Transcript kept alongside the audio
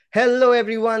Hello,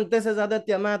 everyone. This is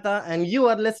Aditya Mehta, and you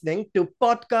are listening to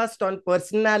podcast on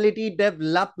personality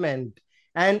development.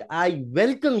 And I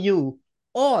welcome you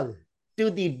all to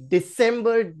the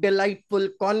December delightful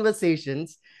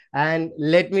conversations. And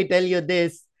let me tell you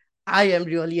this, I am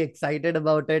really excited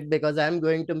about it because I'm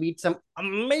going to meet some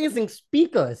amazing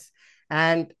speakers.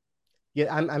 And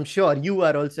yeah, I'm sure you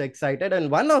are also excited.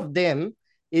 And one of them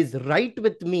is right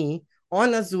with me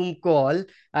on a Zoom call.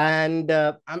 And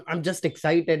I'm just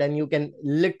excited, and you can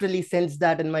literally sense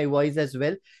that in my voice as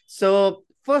well. So,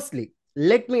 firstly,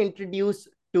 let me introduce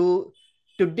to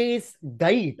today's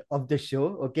guide of the show.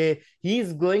 Okay.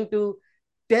 He's going to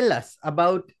tell us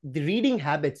about the reading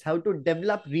habits, how to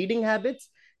develop reading habits.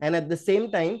 And at the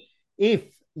same time, if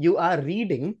you are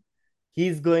reading,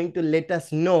 he's going to let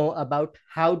us know about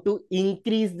how to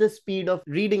increase the speed of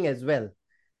reading as well,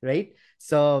 right?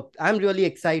 So I'm really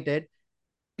excited.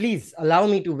 Please allow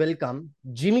me to welcome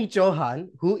Jimmy Chauhan,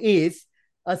 who is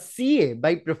a CA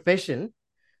by profession,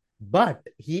 but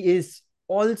he is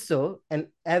also an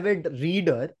avid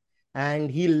reader,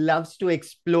 and he loves to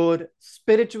explore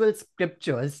spiritual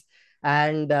scriptures.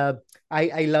 And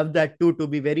I love that too, to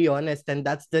be very honest. And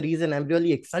that's the reason I'm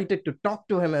really excited to talk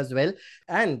to him as well.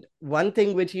 And one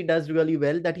thing which he does really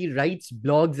well, that he writes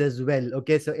blogs as well.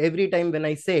 Okay, so every time when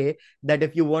I say that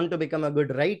if you want to become a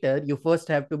good writer, you first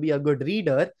have to be a good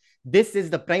reader, this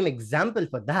is the prime example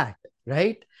for that,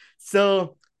 right?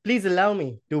 So please allow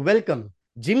me to welcome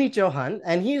Jimmy Chauhan,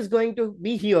 and he is going to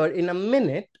be here in a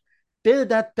minute. Till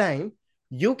that time,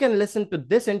 you can listen to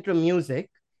this intro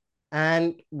music.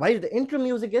 And while the intro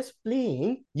music is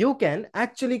playing, you can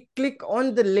actually click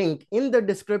on the link in the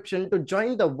description to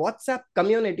join the WhatsApp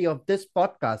community of this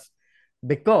podcast,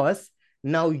 because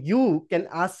now you can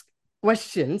ask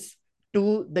questions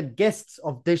to the guests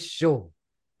of this show.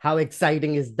 How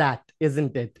exciting is that,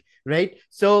 isn't it? Right?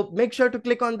 So make sure to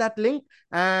click on that link,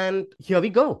 and here we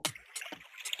go.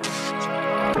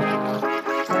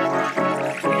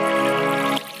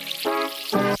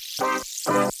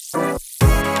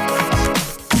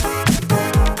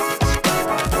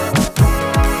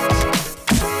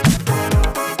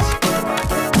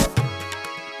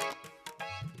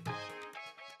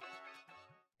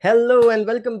 Hello and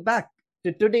welcome back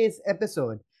to today's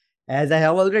episode. As I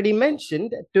have already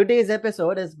mentioned, today's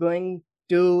episode is going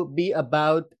to be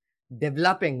about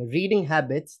developing reading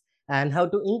habits and how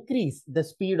to increase the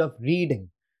speed of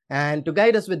reading. And to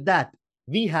guide us with that,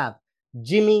 we have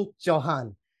Jimmy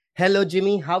Chauhan. Hello,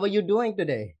 Jimmy. How are you doing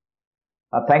today?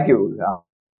 Thank you.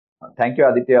 Thank you,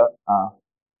 Aditya.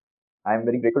 I'm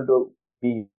very grateful to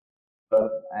be here.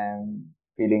 I'm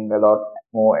feeling a lot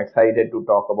more excited to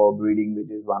talk about reading, which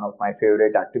is one of my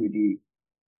favorite activity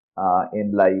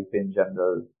in life in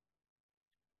general.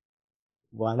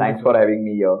 Thanks for Wonderful. having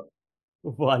me here.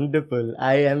 Wonderful.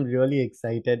 I am really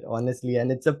excited, honestly,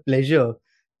 and it's a pleasure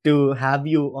to have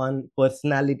you on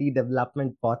Personality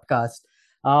Development Podcast.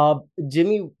 Uh,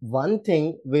 Jimmy, one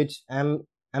thing which I'm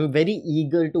very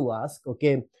eager to ask.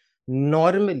 Okay,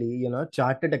 normally,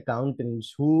 chartered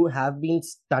accountants who have been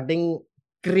studying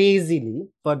crazily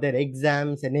for their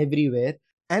exams and everywhere,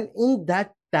 and in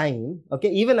that time, okay,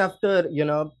 even after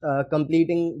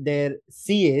completing their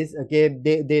CAs, okay,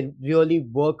 they really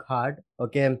work hard,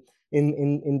 okay,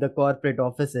 in the corporate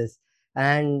offices,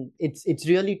 and it's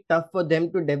really tough for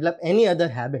them to develop any other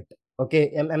habit.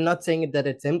 Okay, I'm not saying that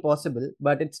it's impossible,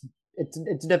 but it's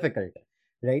difficult,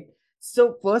 right?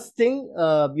 So first thing,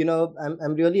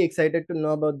 I'm really excited to know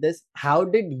about this. How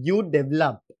did you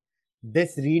develop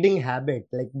this reading habit?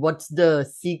 Like, what's the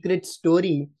secret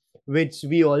story which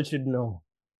we all should know?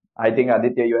 I think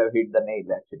Aditya, you have hit the nail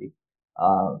actually.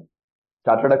 Uh,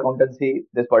 Chartered accountancy,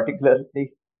 this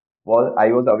particularly was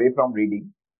I was away from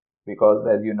reading because,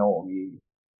 as you know,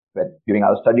 during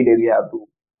our study days we have to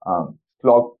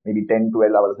clock maybe 10,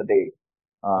 12 hours a day.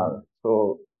 Yeah.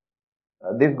 So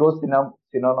this goes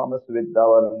synonymous with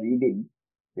our reading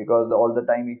because all the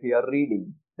time if you are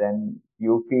reading, then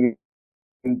you feel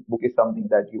book is something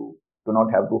that you do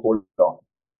not have to hold on.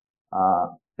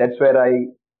 That's where I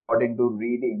got into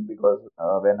reading because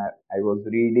when I was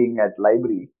reading at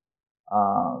library,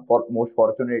 for most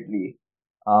fortunately,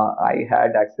 I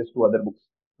had access to other books.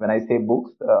 When I say books,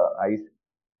 I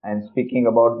am speaking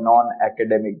about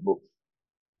non-academic books.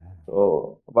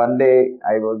 So one day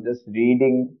I was just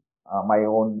reading my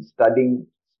own studying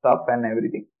stuff and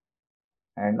everything,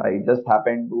 and I just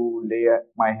happened to lay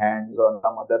my hands on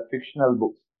some other fictional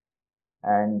books.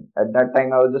 And at that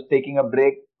time, I was just taking a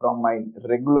break from my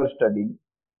regular study,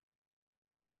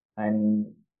 and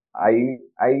I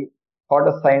got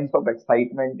a sense of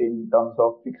excitement in terms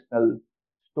of fictional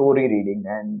story reading,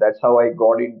 and that's how I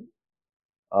got in.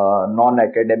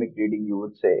 non-academic reading, you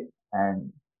would say.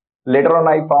 And later on,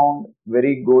 I found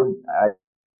very good. I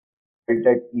felt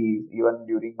at ease. Even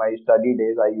during my study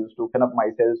days, I used to freshen up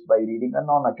myself by reading a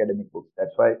non-academic book.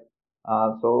 That's why.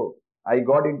 So I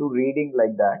got into reading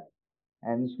like that.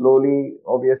 And slowly,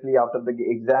 obviously, after the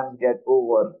exams get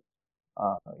over,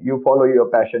 you follow your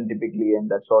passion typically, and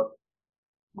that's what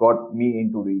got me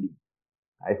into reading.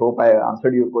 I hope I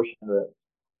answered your question well.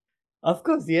 Of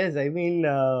course, yes. I mean,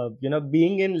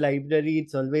 being in library,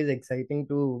 it's always exciting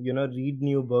to, read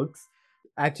new books.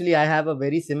 Actually, I have a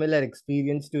very similar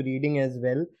experience to reading as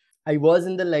well. I was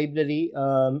in the library,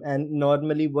 and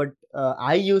normally what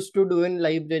I used to do in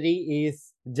library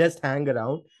is just hang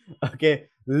around, okay,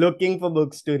 looking for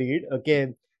books to read,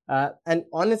 okay. And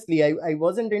honestly, I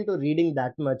wasn't into reading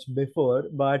that much before,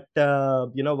 but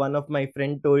one of my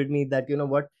friend told me that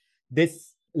what,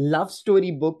 this love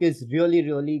story book is really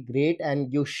really great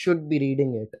and you should be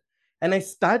reading it. And I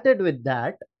started with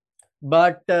that,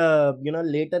 but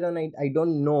later on I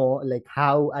don't know like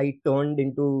how I turned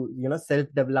into self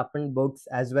development books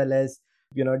as well as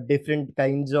different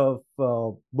kinds of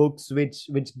books which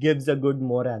gives a good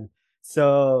moral.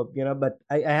 So but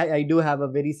I do have a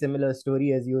very similar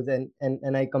story as you,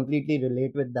 and I completely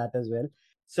relate with that as well.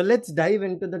 So let's dive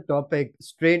into the topic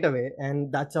straight away,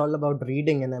 and that's all about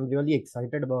reading, and I'm really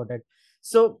excited about it.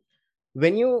 So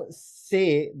when you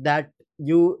say that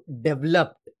you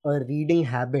developed a reading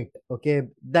habit, okay,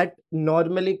 that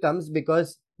normally comes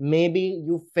because maybe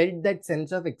you felt that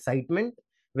sense of excitement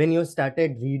when you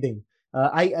started reading.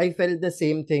 I felt the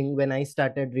same thing when I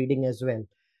started reading as well.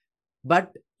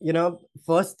 But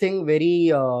first thing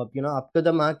very up to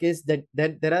the mark is that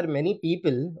there are many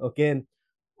people, okay,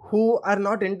 who are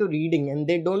not into reading and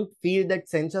they don't feel that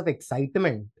sense of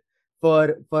excitement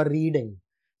for reading.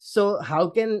 So how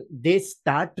can they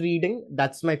start reading?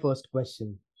 That's my first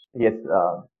question. Yes,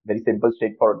 very simple,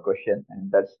 straightforward question,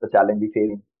 and that's the challenge we face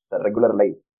in the regular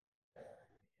life.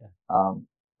 Yeah.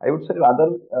 I would say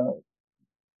rather,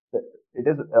 it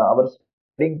is our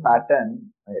studying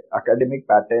pattern, academic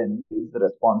pattern, is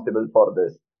responsible for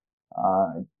this.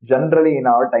 Generally, in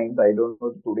our times, I don't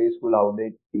know today's school how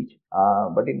they teach,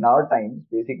 but in our times,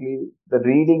 basically, the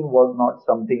reading was not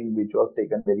something which was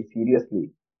taken very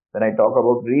seriously. When I talk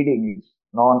about reading, it's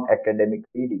non-academic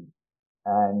reading.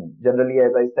 And generally,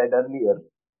 as I said earlier,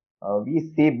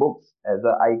 we see books as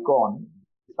an icon,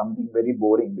 something very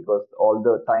boring because all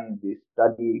the time we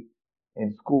study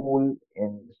in school,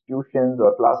 in tuitions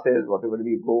or classes, whatever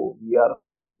we go, we are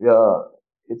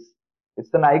it's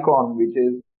it's an icon which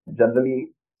is generally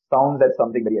sounds as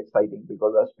something very exciting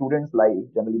because a student's life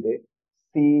generally they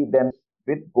see them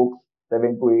with books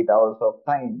 7 to 8 hours of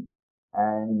time,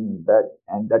 and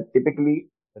that typically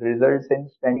results in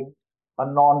spending a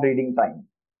non-reading time.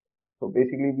 So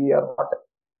basically, we are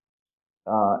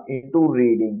not into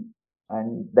reading,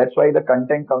 and that's why the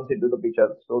content comes into the picture.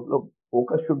 So the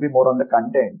focus should be more on the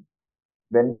content.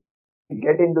 When we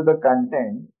get into the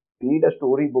content, read a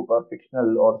storybook or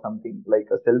fictional or something like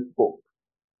a self book.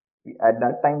 At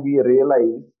that time, we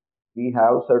realize we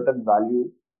have certain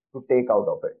value to take out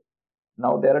of it.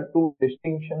 Now, there are two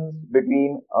distinctions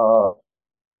between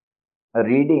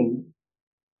reading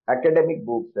academic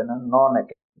books and a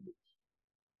non-academic books.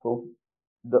 So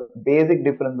the basic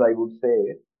difference I would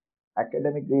say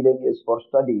academic reading is for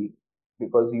study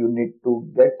because you need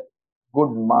to get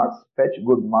good marks, fetch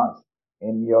good marks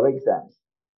in your exams.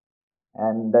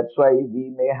 And that's why we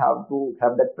may have to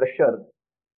have that pressure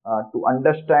to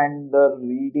understand the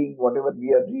reading, whatever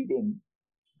we are reading,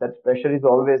 that pressure is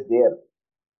always there.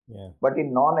 Yeah. But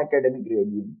in non academic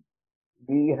reading,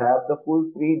 we have the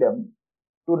full freedom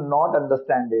to not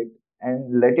understand it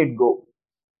and let it go.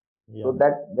 So Yeah.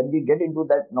 that when we get into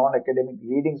that non academic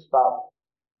reading stuff,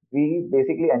 we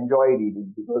basically enjoy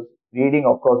reading because reading,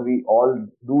 of course, we all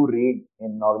do read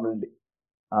in normal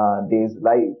days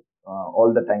life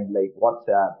all the time, like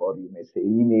WhatsApp or you may say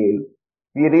email.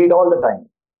 We read all the time.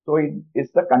 So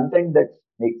it's the content that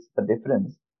makes the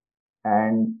difference.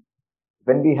 And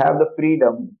when we have the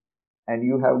freedom and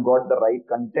you have got the right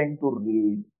content to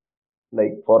read,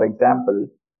 like for example,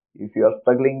 if you are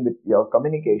struggling with your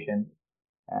communication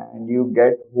and you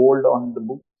get hold on the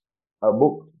book, a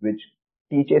book which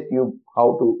teaches you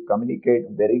how to communicate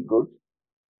very good.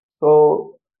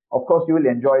 So of course you will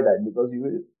enjoy that because you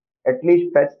will at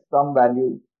least fetch some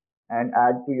value and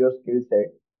add to your skill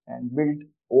set and build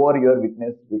over your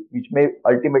weakness, which may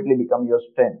ultimately become your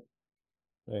strength.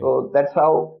 Right. So that's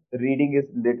how reading is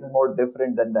little more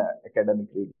different than the academic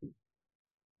reading.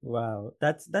 Wow,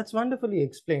 that's wonderfully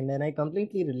explained, and I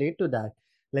completely relate to that.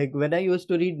 Like when I used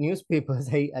to read newspapers,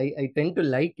 I tend to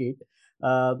like it,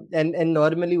 And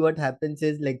normally what happens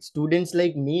is, like, students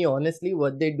like me, honestly,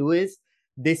 what they do is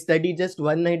they study just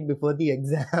one night before the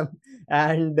exam.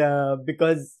 And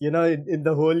because, in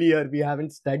the whole year we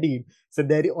haven't studied, so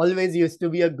there always used to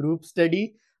be a group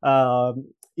study.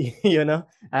 you know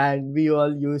and we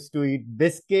all used to eat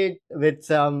biscuit with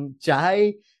some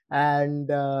chai. And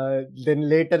then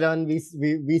later on we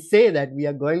say that we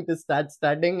are going to start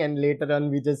studying, and later on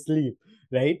we just sleep,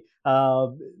 right?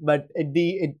 But at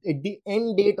the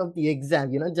end date of the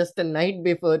exam, just a night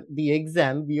before the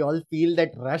exam, we all feel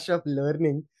that rush of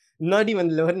learning. Not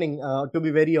even learning, to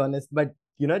be very honest, but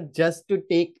just to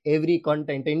take every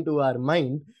content into our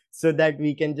mind, so that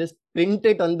we can just print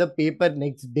it on the paper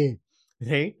next day,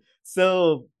 right?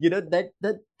 So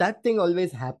that thing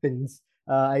always happens,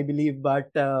 I believe. But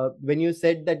when you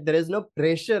said that there is no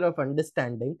pressure of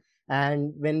understanding,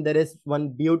 and when there is one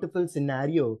beautiful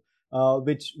scenario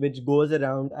which goes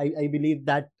around, I believe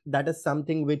that that is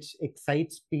something which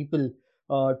excites people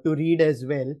to read as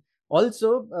well.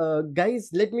 Also, guys,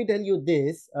 let me tell you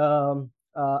this.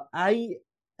 I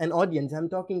An audience, I'm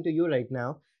talking to you right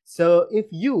now. So if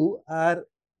you are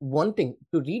wanting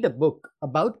to read a book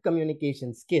about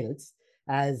communication skills,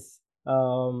 as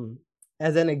um,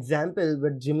 as an example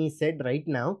what Jimmy said right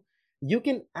now, you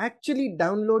can actually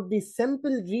download the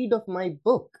sample read of my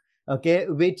book, okay,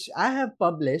 which I have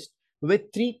published,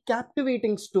 with three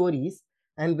captivating stories,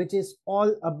 and which is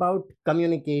all about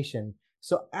communication.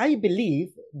 So I believe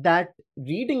that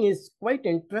reading is quite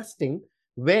interesting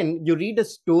when you read a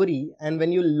story and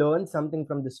when you learn something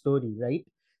from the story, right?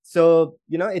 So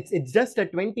it's just a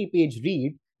 20-page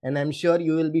read, and I'm sure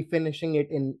you will be finishing it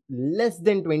in less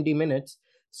than 20 minutes.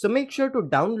 So make sure to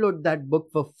download that book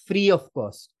for free of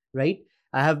cost, right?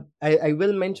 I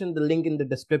will mention the link in the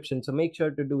description, so make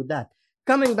sure to do that.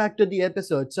 Coming back to the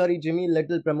episode, sorry Jimmy,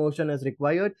 little promotion is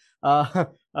required.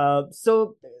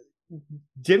 So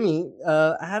Jimmy,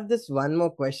 I have this one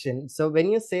more question. So when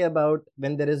you say about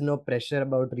when there is no pressure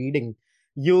about reading,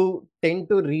 you tend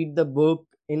to read the book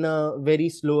in a very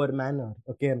slower manner,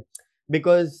 okay?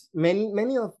 Because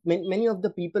many of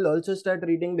the people also start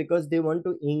reading because they want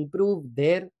to improve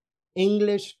their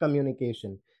English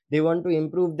communication. They want to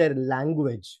improve their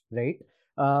language, right?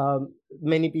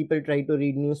 Many people try to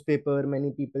read newspaper.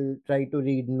 Many people try to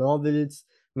read novels.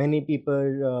 Many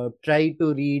people try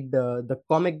to read the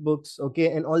comic books,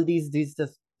 okay, and all these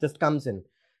just comes in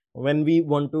when we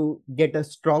want to get a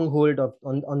strong hold of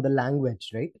on the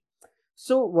language, right?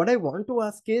 So what I want to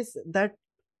ask is that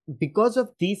because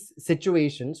of these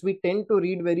situations we tend to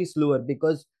read very slower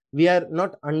because we are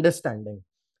not understanding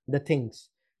the things,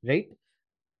 right?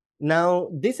 Now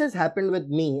this has happened with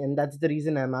me, and that's the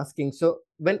reason I'm asking. So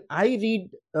when I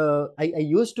read, I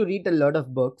used to read a lot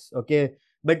of books, okay,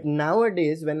 but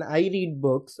nowadays when I read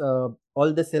books,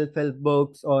 all the self-help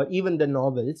books or even the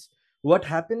novels, what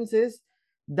happens is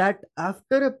that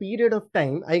after a period of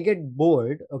time I get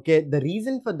bored, okay. The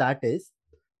reason for that is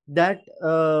that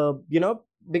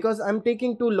because I'm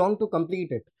taking too long to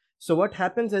complete it. So what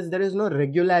happens is there is no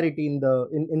regularity in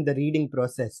the reading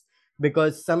process,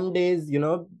 because some days,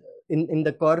 in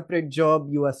the corporate job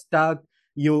you are stuck.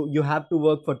 You have to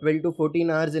work for 12 to 14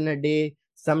 hours in a day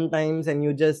sometimes, and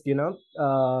you just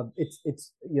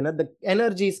it's the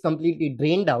energy is completely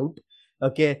drained out,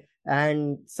 okay.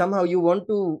 And somehow you want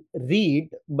to read,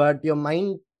 but your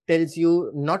mind tells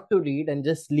you not to read and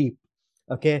just sleep,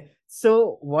 okay.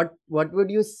 So what would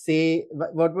you say,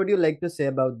 what would you like to say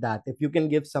about that, if you can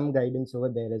give some guidance over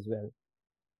there as well?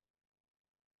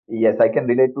 Yes, I can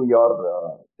relate to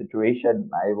your situation.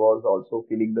 I was also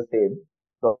feeling the same.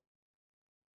 The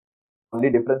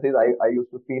only difference is I used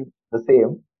to feel the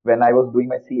same when I was doing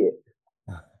my CA.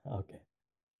 Okay,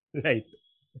 right.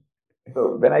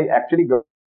 So when I actually got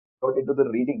into the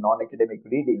reading, non-academic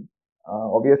reading,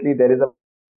 obviously there is a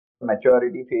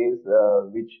maturity phase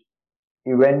which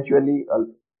eventually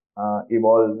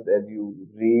evolves as you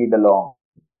read along.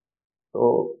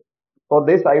 So for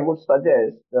this, I would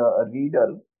suggest a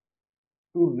reader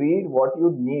to read what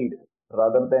you need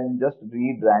rather than just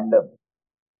read random.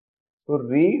 So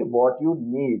read what you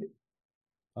need.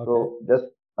 Okay. So just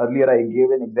earlier I gave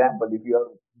an example. If you are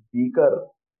weaker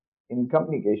in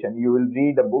communication, you will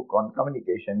read a book on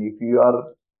communication. If you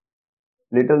are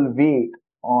little weak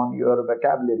on your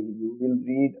vocabulary, you will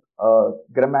read a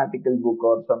grammatical book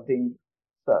or something.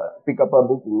 Pick up a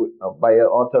book by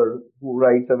an author who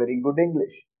writes a very good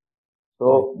English. Right.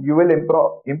 So you will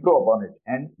improve upon it,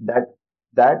 and that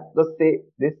the same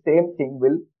this same thing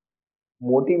will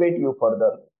motivate you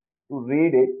further to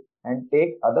read it and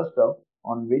take other stuff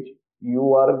on which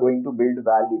you are going to build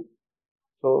value.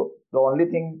 So the only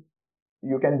thing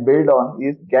you can build on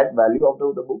is get value out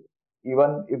of the book.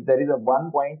 Even if there is a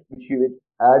one point which you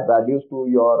will add values to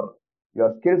your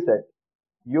skill set,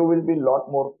 you will be a lot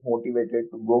more motivated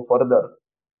to go further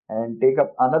and take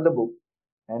up another book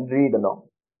and read along.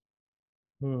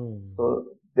 Hmm. So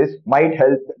this might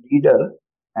help the reader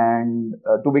and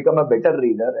to become a better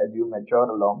reader as you mature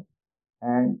along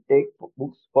and take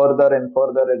books further and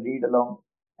further and read along.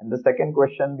 And the second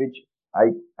question, which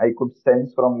I could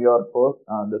sense from your first,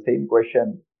 the same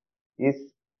question is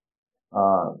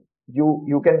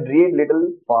you can read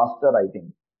little faster, I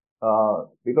think,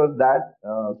 because that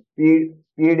speed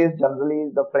is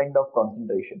generally the friend of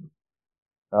concentration.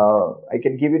 I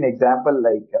can give you an example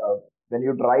like when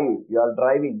you are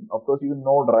driving, of course, you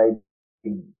know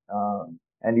driving,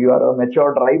 and you are a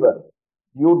mature driver.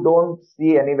 You don't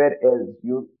see anywhere else.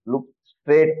 You look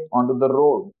straight onto the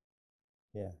road.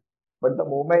 Yeah. But the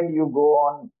moment you go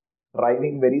on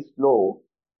driving very slow,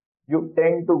 you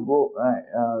tend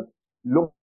to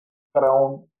look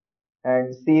around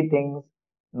and see things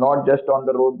not just on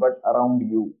the road but around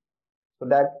you. So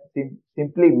that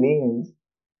simply means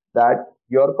that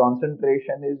your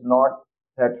concentration is not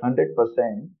at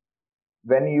 100%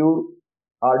 when you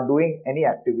are doing any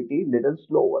activity little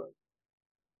slower.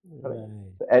 Correct.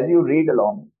 Right. So as you read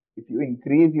along, if you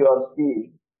increase your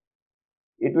speed,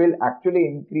 it will actually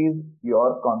increase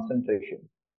your concentration.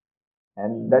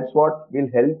 And that's what will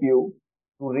help you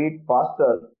to read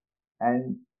faster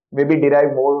and maybe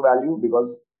derive more value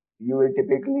because you will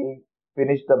typically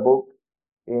finish the book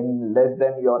in less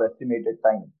than your estimated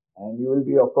time. And you will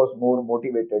be, of course, more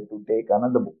motivated to take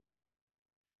another book.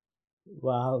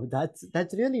 Wow, that's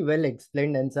really well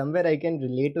explained, and somewhere I can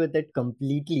relate with it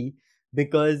completely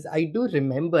because I do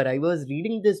remember I was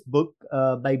reading this book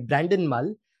by Brandon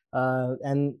Mull,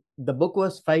 and the book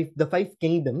was the Five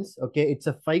Kingdoms. Okay, it's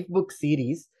a 5 book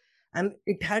series, and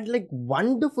it had like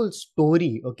wonderful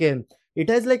story. Okay, it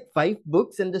has like 5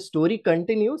 books, and the story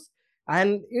continues,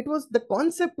 and the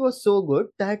concept was so good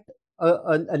that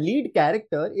a lead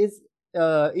character is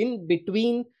in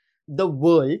between the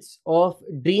worlds of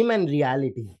dream and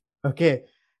reality. Okay,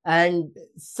 and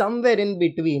somewhere in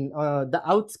between, the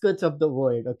outskirts of the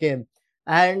world. Okay,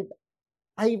 and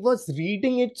I was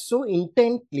reading it so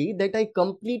intently that I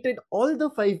completed all the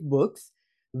 5 books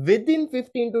within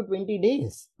 15 to 20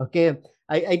 days. Okay,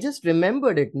 I just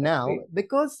remembered it That's now great.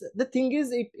 because the thing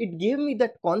is, it gave me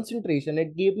that concentration,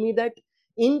 it gave me that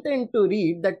intent to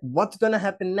read that what's gonna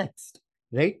happen next,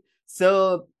 right?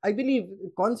 So I believe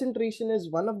concentration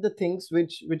is one of the things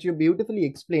which you beautifully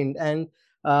explained. And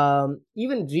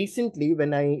even recently,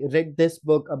 when I read this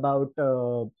book about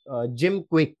Jim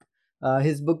Quick,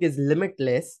 his book is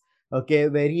Limitless. Okay,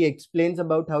 where he explains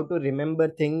about how to remember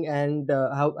thing and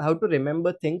how to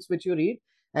remember things which you read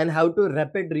and how to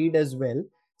rapid read as well.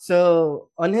 So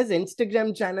on his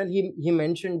Instagram channel, he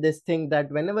mentioned this thing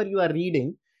that whenever you are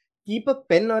reading, keep a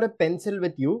pen or a pencil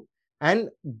with you and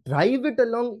drive it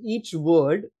along each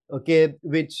word, okay,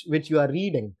 which you are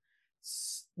reading.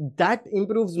 That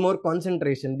improves more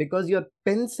concentration because your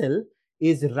pencil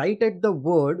is right at the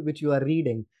word which you are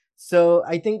reading. So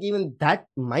I think even that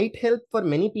might help for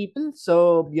many people.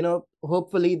 So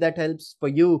hopefully that helps for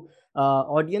you,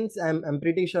 audience. I'm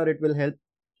pretty sure it will help,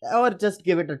 or just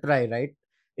give it a try, right?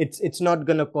 It's not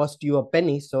gonna cost you a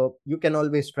penny, so you can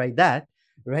always try that,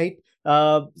 right?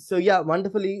 So yeah,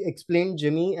 wonderfully explained,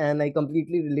 Jimmy, and I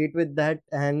completely relate with that.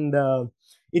 And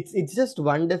it's just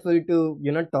wonderful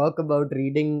to talk about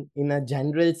reading in a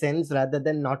general sense rather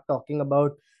than not talking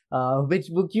about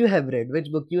which book you have read,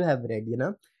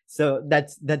 so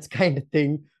that's kind of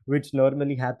thing which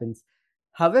normally happens.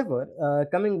 However,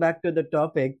 coming back to the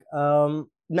topic,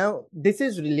 now this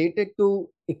is related to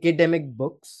academic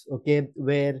books, okay,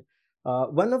 where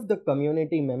one of the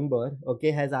community member,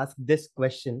 okay, has asked this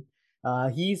question.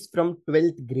 He's from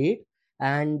 12th grade,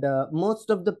 and most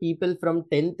of the people from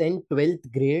 10th and 12th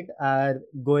grade are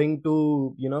going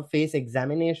to face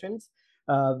examinations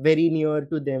very near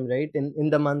to them, right? In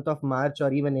the month of March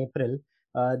or even April,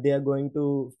 they are going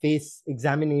to face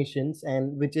examinations,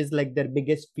 and which is like their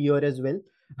biggest fear as well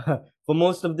for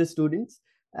most of the students.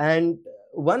 And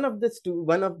one of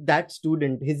that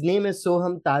student, his name is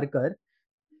Soham Tarkar.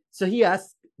 So he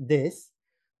asked this: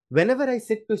 whenever I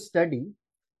sit to study,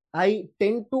 I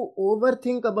tend to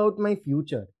overthink about my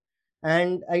future,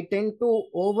 and I tend to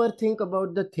overthink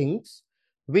about the things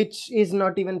which is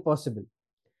not even possible.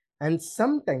 And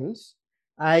sometimes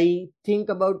I think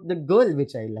about the girl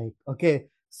which I like. Okay,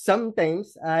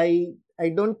 sometimes I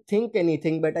don't think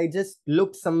anything, but I just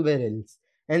look somewhere else.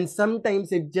 And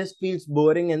sometimes it just feels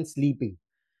boring and sleepy.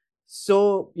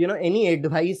 So any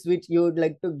advice which you would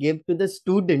like to give to the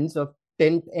students of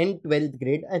 10th and 12th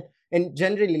grade, and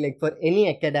generally like for any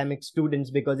academic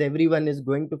students, because everyone is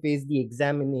going to face the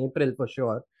exam in April for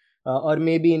sure, or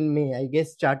maybe in May. I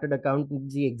guess chartered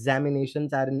accountancy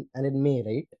examinations are in May,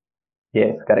 right?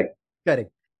 Yes, correct.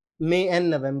 Correct. May and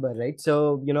November, right?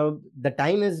 So, the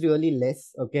time is really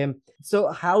less. Okay. So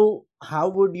how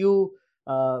would you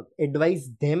advise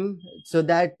them so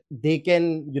that they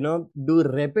can, do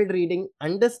rapid reading,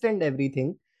 understand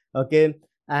everything, okay,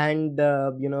 and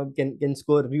can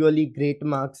score really great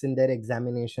marks in their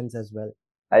examinations as well.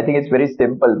 I think it's very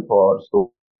simple for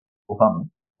Soham.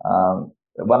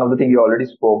 One of the things you already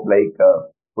spoke, like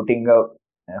putting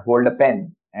hold a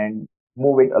pen and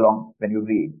move it along when you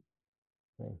read.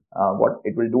 Right. What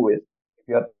it will do is, if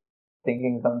you are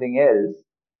thinking something else,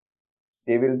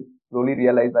 they will slowly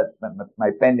realize that my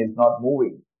pen is not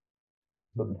moving.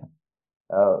 Hmm.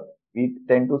 So we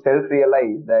tend to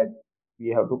self-realize that we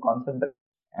have to concentrate.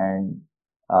 And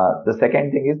the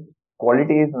second thing is,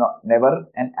 quality is not never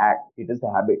an act; it is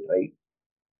a habit, right?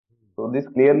 So this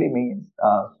clearly means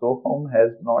Soham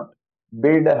has not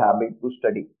built a habit to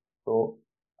study. So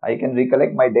I can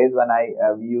recollect my days when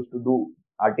we used to do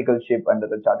articleship under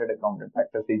the chartered accountant,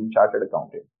 practicing chartered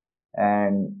accountant.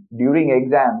 And during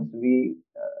exams, we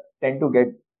tend to get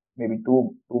maybe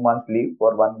two months leave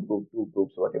for one group, two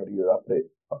groups, whatever you are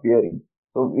appearing.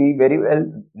 So we very well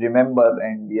remember,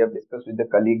 and we have discussed with the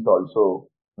colleagues also.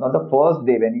 Now the first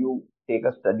day when you take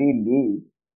a study leave,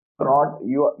 not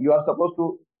you are supposed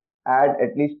to add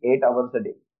at least 8 hours a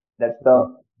day. That's the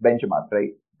Right. benchmark,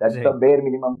 right? That's the Right. bare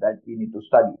minimum that we need to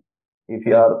study if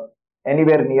you Right. are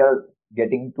anywhere near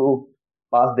getting to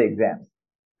pass the exams.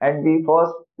 And the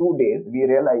first 2 days, we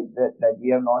realized that we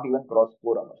have not even crossed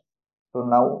 4 hours. So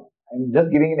now I'm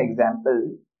just giving an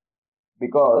example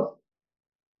because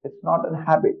it's not a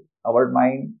habit. Our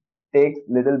mind takes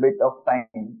little bit of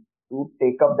time to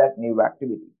take up that new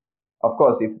activity. Of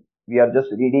course, if we are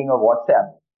just reading a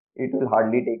WhatsApp, it will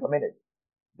hardly take a minute.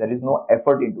 There is no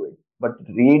effort into it. But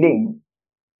reading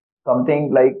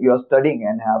something like you are studying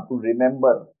and have to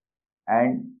remember,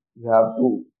 and you have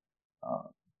to uh,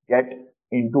 get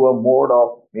into a mode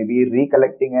of maybe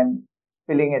recollecting and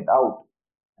filling it out.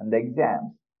 And the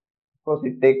exams, of course,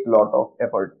 it takes a lot of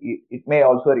effort. It may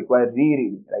also require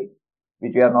rereading, right?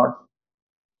 Which we are not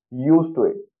used to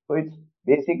it. So it's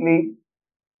basically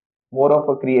more of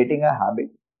a creating a habit,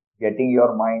 getting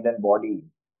your mind and body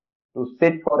to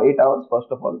sit for 8 hours. First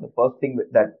of all, the first thing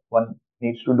that one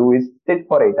needs to do is sit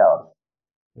for 8 hours.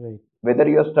 Right. Whether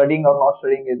you are studying or not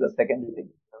studying is a secondary thing.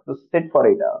 You have to sit for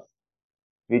 8 hours,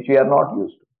 which we are not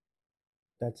used to.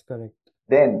 That's correct.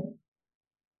 Then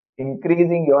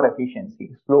increasing your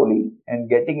efficiency slowly and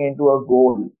getting into a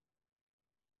goal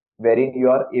wherein you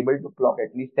are able to clock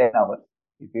at least 10 hours.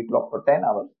 If you clock for 10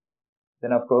 hours,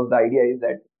 then of course the idea is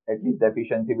that at least the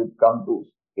efficiency will come to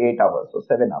 8 hours or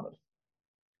 7 hours.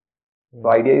 So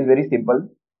Right. idea is very simple.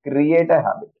 Create a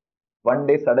habit. One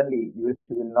day suddenly you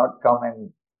will not come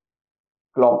and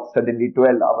clock suddenly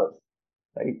 12 hours,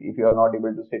 right? If you are not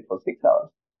able to sit for 6 hours.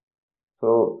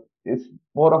 So it's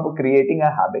more of a creating a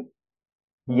habit.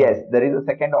 Hmm. Yes, there is a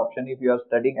second option. If you are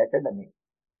studying academic,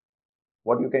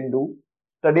 what you can do,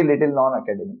 study little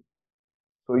non-academic.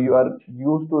 So you Hmm. are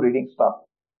used to reading stuff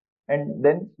and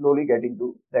then slowly get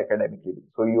into the academic reading.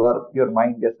 So your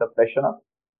mind gets a freshen up,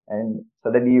 and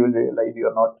suddenly you will realize you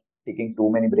are not taking too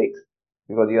many breaks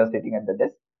because you are sitting at the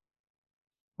desk,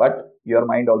 but your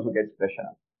mind also gets freshen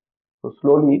up. So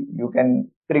slowly you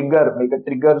can make a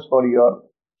triggers for your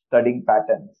studying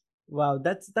patterns. Wow,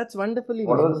 that's wonderfully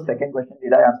What was the mentioned. second question?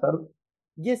 Did I answer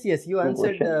Yes, yes, you two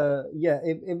answered. questions? Yeah,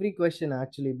 every question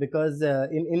actually, because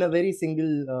in a very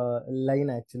single line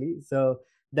actually. So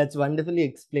that's wonderfully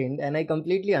explained, and I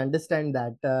completely understand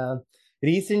that.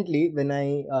 Recently, when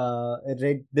I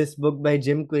read this book by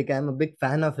Jim Quick, I'm a big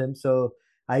fan of him. So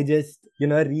I just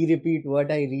re-repeat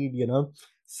what I read.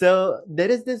 So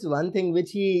there is this one thing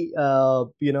which he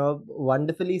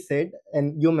wonderfully said,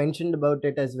 and you mentioned about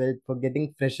it as well, for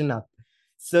getting freshen up.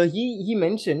 So he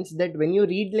mentions that when you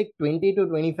read like 20 to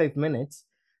 25 minutes,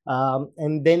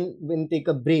 and then when take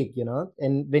a break,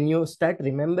 and when you start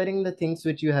remembering the things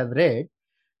which you have read,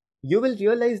 you will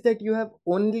realize that you have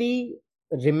only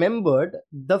remembered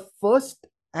the first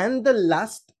and the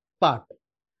last part,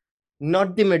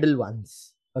 not the middle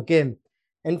ones. Okay.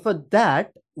 And for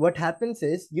that, what happens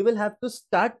is you will have to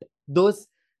start those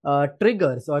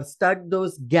triggers, or start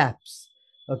those gaps.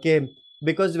 Okay.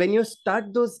 Because when you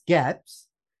start those gaps,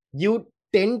 you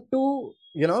tend to,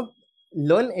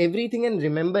 learn everything and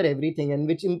remember everything, and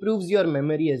which improves your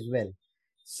memory as well.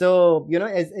 So,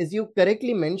 as you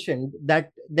correctly mentioned,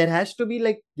 that there has to be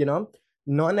like,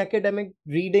 non academic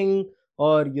reading,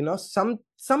 or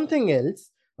something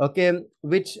else, okay,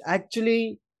 which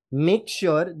actually makes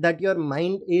sure that your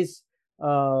mind is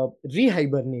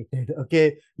rehibernated,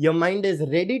 okay, your mind is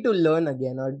ready to learn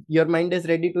again, or your mind is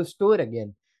ready to store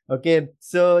again. Okay,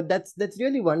 so that's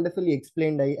really wonderfully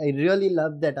explained. I really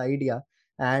love that idea,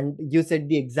 and you said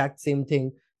the exact same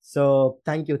thing. So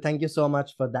thank you so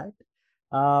much for that.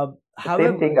 The same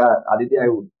However, thing, Aditya,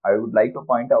 yeah, I would like to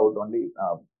point out only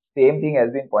same thing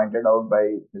has been pointed out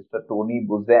by Mr. Tony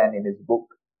Buzan in his book,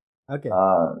 okay,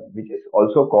 which is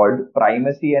also called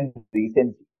primacy and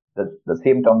recency. The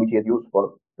same term which he has used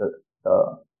for the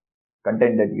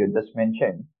content that you just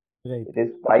mentioned. right. It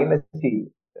is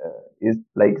primacy is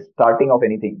like starting of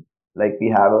anything. Like we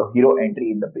have a hero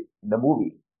entry in the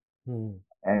movie, Hmm.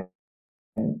 and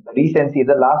recency is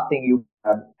the last thing you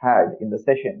have had in the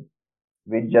session,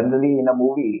 which generally in a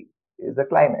movie is the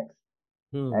climax.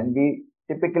 And Hmm. we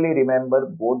typically remember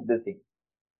both the things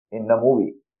in the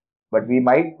movie, but we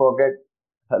might forget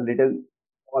a little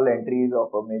small entries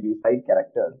of a maybe side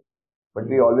character, but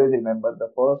we Hmm. always remember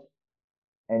the first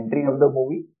entry of the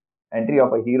movie, entry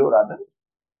of a hero rather,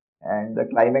 and the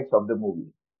climax of the movie.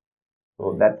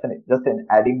 So Right. that's just an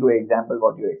adding to example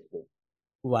what you explained.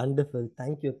 Wonderful.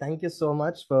 Thank you. Thank you so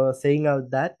much for saying out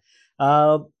that.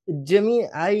 Uh, Jimmy,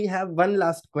 I have one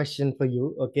last question for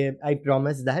you. Okay, I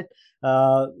promise that.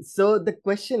 So the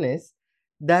question is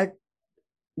that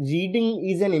reading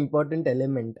is an important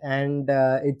element, and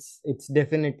it's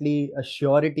definitely a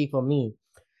surety for me.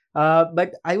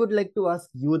 But I would like to ask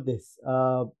you this: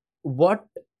 what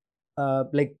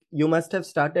like you must have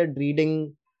started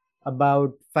reading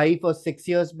about 5 or 6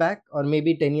 years back, or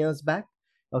maybe 10 years back.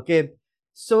 Okay,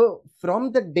 so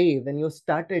from the day when you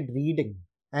started reading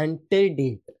and till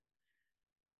date,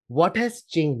 what has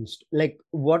changed? Like,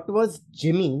 what was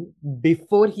Jimmy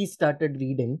before he started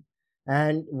reading,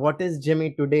 and what is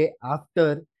Jimmy today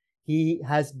after he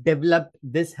has developed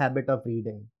this habit of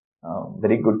reading?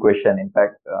 Very good question. In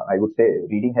fact, I would say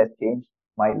reading has changed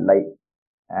my life.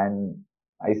 And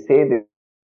I say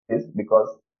this because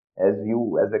as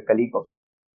you, as a colleague of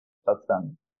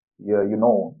Satsang, you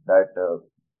know that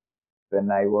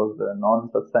when I was a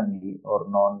non-Satsangi or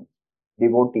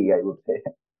non-devotee, I would say,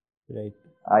 Right.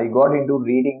 I got into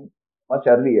reading much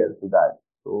earlier to that.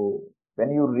 So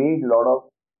when you read a lot of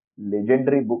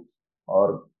legendary books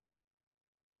or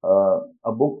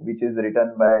a book which is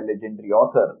written by a legendary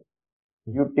author,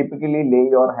 Mhm. you typically lay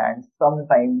your hands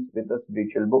sometimes with a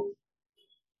spiritual book,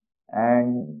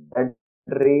 and that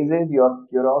raises your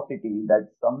curiosity that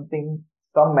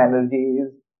some energy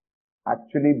is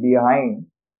actually behind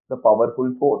the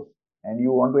powerful force, and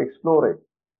you want to explore it.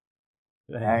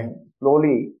 Right. And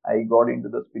slowly, I got into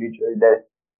the spiritual depth.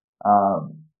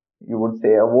 You would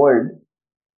say a world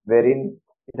wherein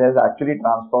it has actually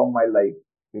transformed my life,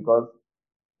 because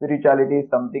spirituality is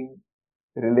something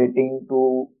relating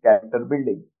to character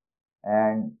building,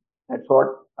 and that's what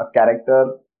a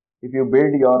character, if you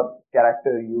build your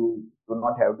character, you do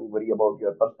not have to worry about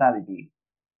your personality.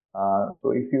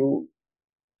 So if you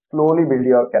slowly build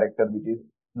your character, which is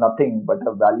nothing but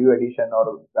a value addition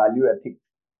or value ethics,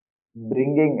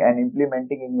 bringing and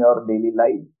implementing in your daily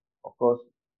life, of course,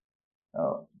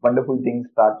 wonderful things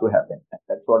start to happen. And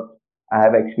that's what I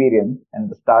have experienced. And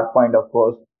the start point, of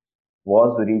course,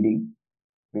 was reading,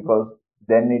 because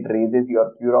then it raises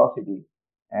your curiosity.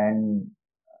 And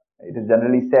it is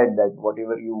generally said that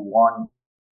whatever you want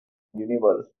in the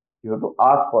universe, you have to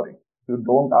ask for it. If you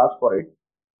don't ask for it,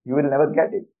 you will never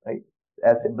get it, right?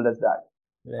 As simple as that.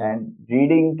 Right. And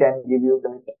reading can give you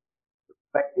that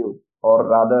perspective, or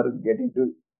rather get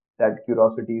into that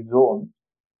curiosity zone,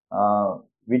 uh,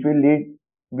 which will lead,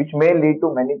 which may lead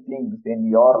to many things in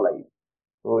your life.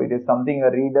 So it is something a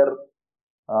reader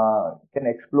can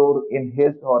explore in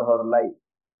his or her life.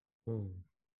 Hmm.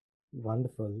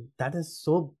 Wonderful. That is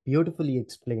so beautifully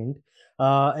explained.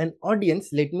 And audience,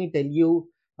 let me tell you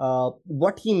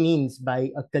what he means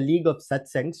by a colleague of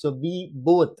satsang. So we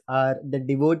both are the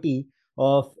devotee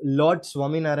of Lord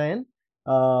Swaminarayan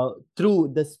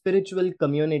through the spiritual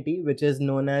community, which is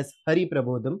known as Hari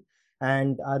Prabodham,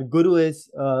 and our guru is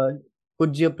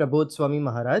Pujya Prabodh Swami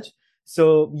Maharaj.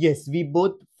 So yes, we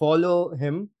both follow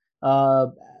him, uh,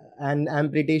 and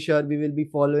I'm pretty sure we will be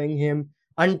following him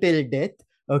until death.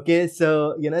 Okay,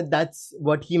 so that's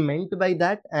what he meant by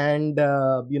that. And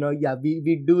yeah,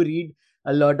 we do read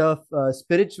a lot of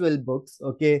spiritual books.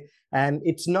 Okay, and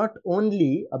it's not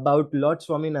only about Lord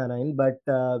Swaminarayan, but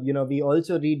we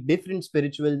also read different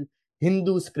spiritual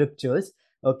Hindu scriptures.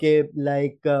 Okay,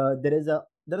 like there is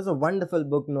a wonderful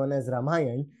book known as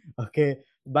Ramayan, okay,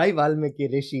 by Valmiki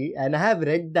Rishi, and I have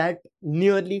read that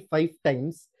nearly 5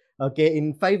 times. okay,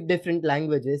 in 5 different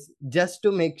languages, just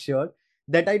to make sure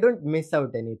that I don't miss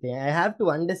out anything. I have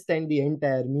to understand the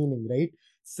entire meaning, right?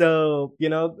 So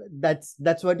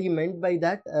that's what he meant by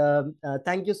that.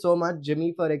 Thank you so much,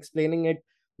 Jimmy, for explaining it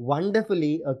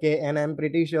wonderfully. Okay, and I'm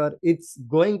pretty sure it's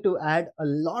going to add a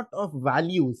lot of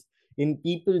values in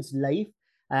people's life.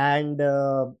 And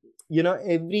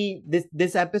every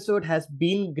this episode has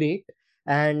been great.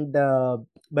 And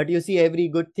but you see, every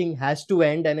good thing has to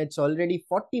end, and it's already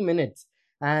 40 minutes,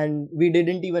 and we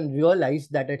didn't even realize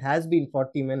that it has been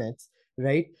 40 minutes,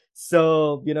 right?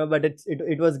 So but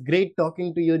it was great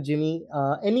talking to you, Jimmy.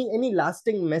 Any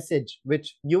lasting message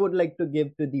which you would like to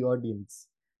give to the audience?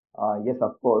 Yes,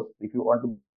 of course. If you want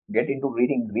to get into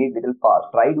reading, read little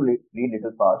fast. Try to read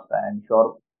little fast, and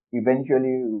sure, eventually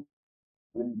you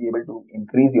will be able to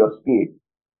increase your speed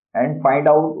and find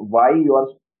out why you are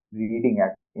reading.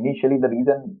 At initially, the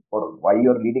reason for why you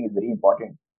are reading is very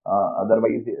important.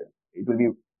 Otherwise, it will be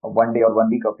a 1 day or 1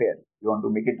 week affair. You want to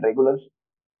make it regular.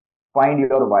 Find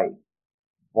your why.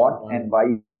 What and Wow,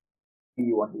 why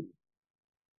you want to.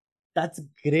 that's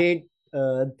great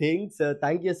thing. So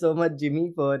thank you so much,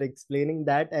 Jimmy, for explaining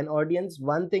that. And audience,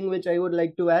 one thing which I would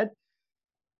like to add,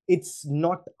 it's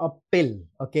not a pill.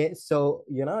 Okay, so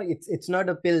it's not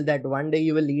a pill that one day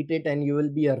you will eat it and you will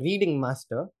be a reading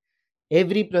master.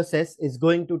 Every process is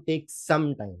going to take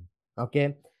some time.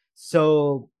 Okay,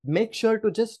 so make sure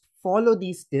to just follow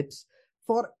these tips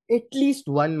for at least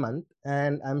 1 month,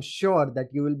 and I'm sure that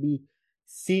you will be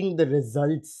seeing the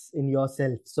results in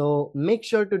yourself. So make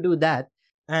sure to do that.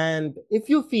 And if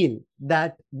you feel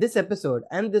that this episode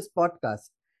and this podcast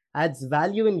adds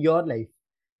value in your life,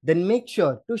 then make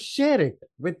sure to share it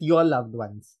with your loved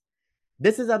ones.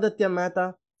 This is Aditya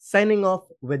Mehta signing off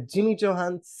with Jimmy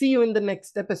Chauhan. See you in the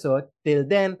next episode. Till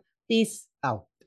then, peace out.